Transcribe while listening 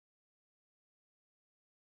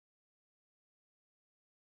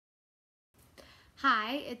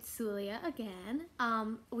Hi, it's Sulia again.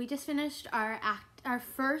 We just finished our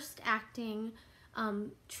first acting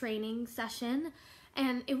training session,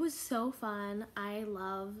 and it was so fun. I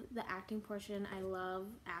love the acting portion. I love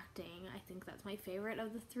acting. I think that's my favorite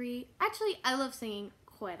of the three. Actually, I love singing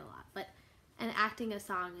quite a lot, and acting a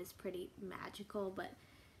song is pretty magical, but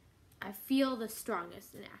I feel the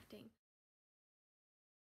strongest in acting.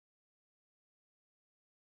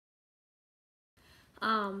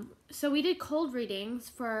 So we did cold readings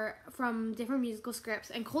from different musical scripts,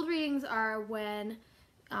 and cold readings are when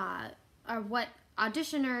are what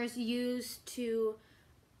auditioners use to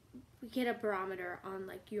get a barometer on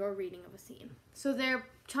like your reading of a scene. So they're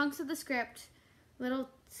chunks of the script, little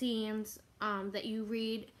scenes that you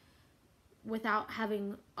read without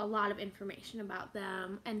having a lot of information about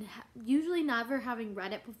them, and usually never having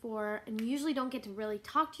read it before, and you usually don't get to really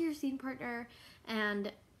talk to your scene partner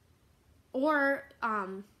or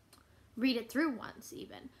read it through once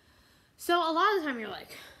even. So a lot of the time you're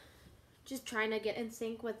like just trying to get in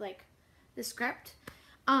sync with like the script.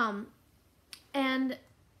 And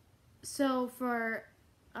so for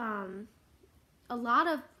a lot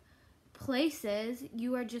of places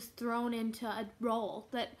you are just thrown into a role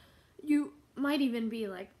that you might even be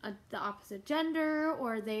like the opposite gender,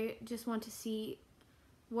 or they just want to see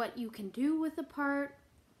what you can do with the part.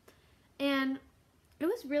 And it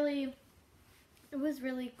was really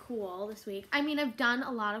cool this week. I mean, I've done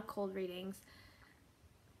a lot of cold readings.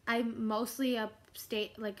 I'm mostly a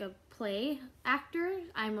play actor.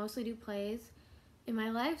 I mostly do plays in my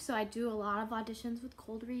life, so I do a lot of auditions with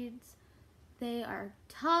cold reads. They are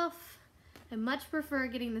tough. I much prefer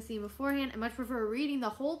getting the scene beforehand. I much prefer reading the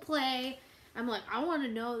whole play. I'm like, I want to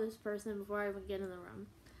know this person before I even get in the room.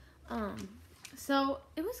 So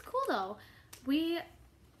it was cool though. We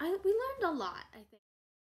learned a lot, I think.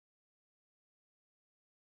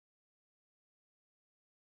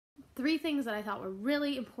 Three things that I thought were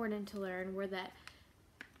really important to learn were that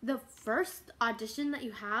the first audition that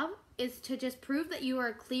you have is to just prove that you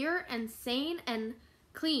are clear and sane and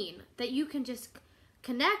clean, that you can just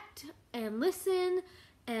connect and listen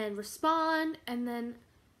and respond, and then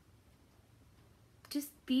just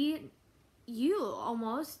be you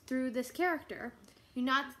almost through this character. You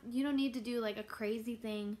don't need to do like a crazy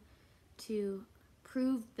thing to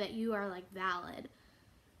prove that you are like valid.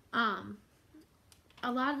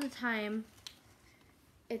 A lot of the time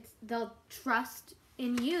they'll trust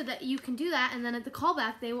in you that you can do that, and then at the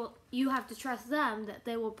callback you have to trust them that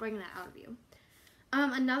they will bring that out of you.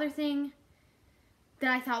 Another thing that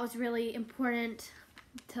I thought was really important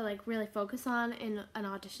to like really focus on in an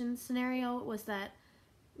audition scenario was that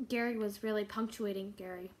Gary was really punctuating,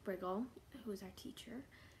 Gary Briggle, who was our teacher.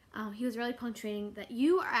 He was really punctuating that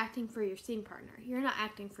you are acting for your scene partner. You're not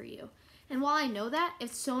acting for you. And while I know that,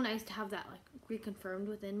 it's so nice to have that like reconfirmed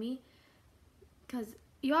within me, because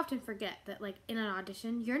you often forget that like in an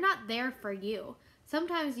audition, you're not there for you.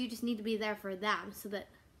 Sometimes you just need to be there for them,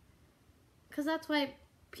 because that's why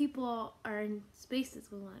people are in spaces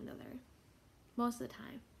with one another most of the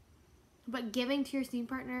time. But giving to your scene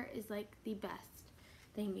partner is like the best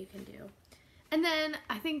thing you can do. And then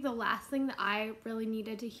I think the last thing that I really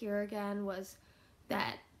needed to hear again was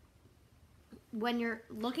that when you're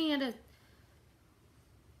looking at a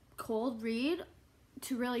cold read,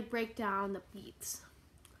 to really break down the beats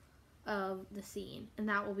of the scene, and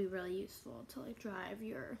that will be really useful to like drive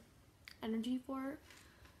your energy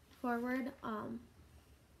forward.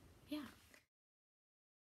 Yeah.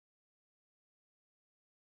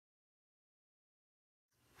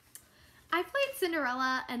 I played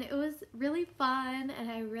Cinderella, and it was really fun,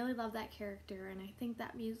 and I really love that character, and I think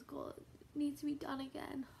that musical needs to be done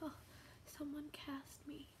again. Oh, someone cast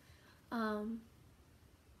me.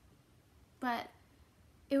 But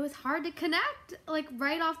it was hard to connect like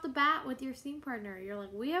right off the bat with your scene partner. You're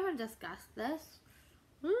like, we haven't discussed this.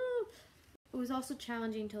 It was also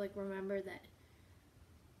challenging to like remember that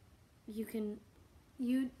you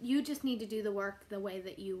just need to do the work the way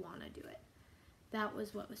that you want to do it. That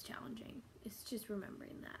was what was challenging. It's just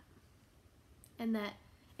remembering that. And that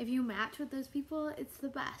if you match with those people, it's the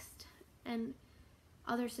best. And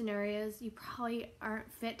other scenarios, you probably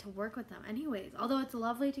aren't fit to work with them anyways. Although it's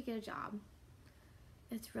lovely to get a job,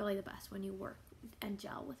 it's really the best when you work and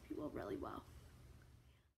gel with people really well.